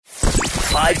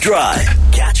5 Drive.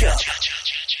 Catch up.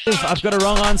 I've got a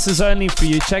wrong answers only for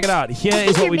you. Check it out. Here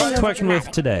is what we're working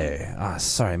with today.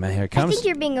 Sorry, man. Here it comes. I think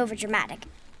you're being overdramatic.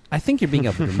 I think you're being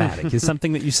overdramatic. Is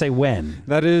something that you say when?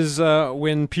 That is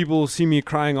when people see me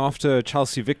crying after a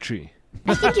Chelsea victory.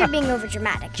 I think you're being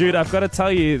overdramatic. Dude, I've got to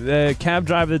tell you, the cab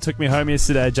driver that took me home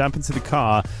yesterday, I jump into the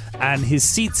car, and his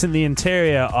seats in the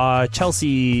interior are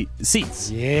Chelsea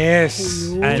seats. Yes.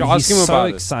 And Did you ask he's him so about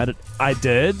it? excited. I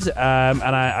did, and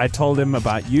I told him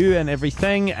about you and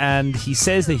everything, and he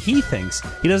says that he thinks,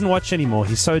 he doesn't watch anymore,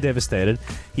 he's so devastated.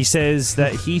 He says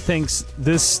that he thinks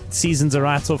this season's a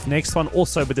write-off, next one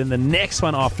also, but then the next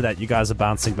one after that, you guys are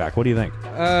bouncing back. What do you think?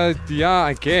 Yeah,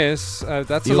 I guess.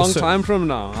 That's He a long also- time from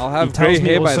now. I'll have He grey tells me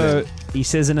hair by also, then. he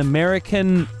says an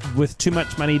American with too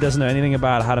much money doesn't know anything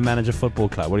about how to manage a football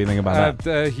club. What do you think about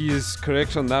that? He is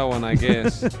correct on that one, I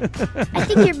guess. I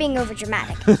think you're being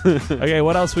overdramatic. Okay,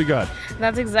 what else we got?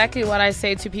 That's exactly what I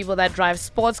say to people that drive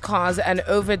sports cars and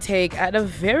overtake at a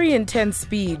very intense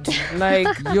speed. Like,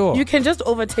 Yo. you can just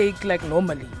overtake like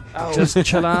normally. Oh. Just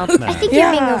chill out, I man. think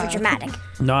you're being overdramatic.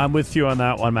 No, I'm with you on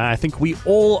that one, man. I think we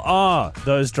all are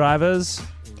those drivers.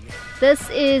 This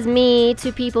is me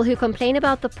to people who complain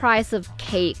about the price of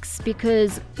cakes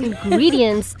because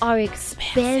ingredients are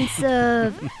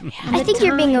expensive. I think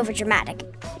you're being overdramatic.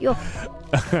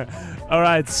 All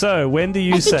right, so when do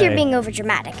you I think say... you're being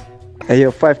overdramatic. Hey,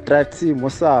 yo, 5 Drive team,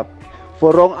 what's up?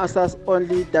 For wrong answers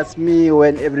only, that's me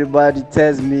when everybody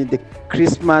tells me the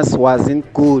Christmas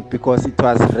wasn't good because it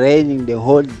was raining the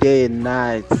whole day and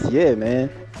night. Yeah, man.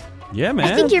 Yeah, man.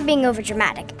 I think you're being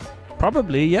overdramatic.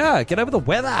 Probably, yeah. Get over the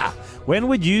weather. When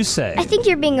would you say? I think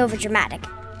you're being overdramatic.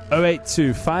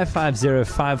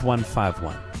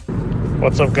 082-550-5151.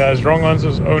 What's up, guys? Wrong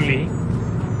answers only.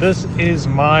 This is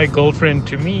my girlfriend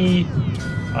to me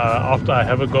after I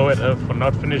have a go at her for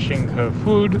not finishing her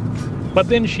food, but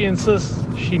then she insists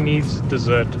she needs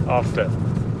dessert after.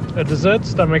 A dessert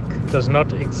stomach does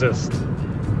not exist.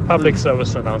 Public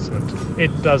service announcement. It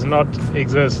does not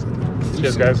exist.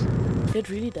 Cheers, guys. It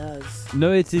really does.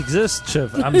 No, it exists,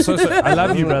 Shiv. I'm so sorry. I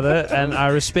love you, brother, and I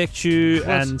respect you.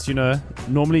 And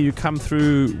normally you come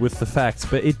through with the facts,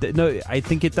 but I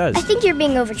think it does. I think you're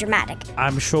being overdramatic.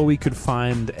 I'm sure we could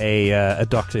find a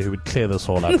doctor who would clear this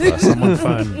all up for us.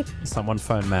 Someone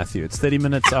phone Matthew. It's 30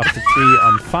 minutes after 3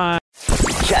 on 5.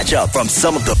 Catch up from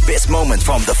some of the best moments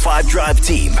from the 5 Drive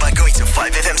team by going to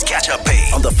 5FM's catch-up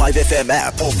page on the 5FM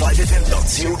app or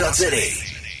 5FM.co.za.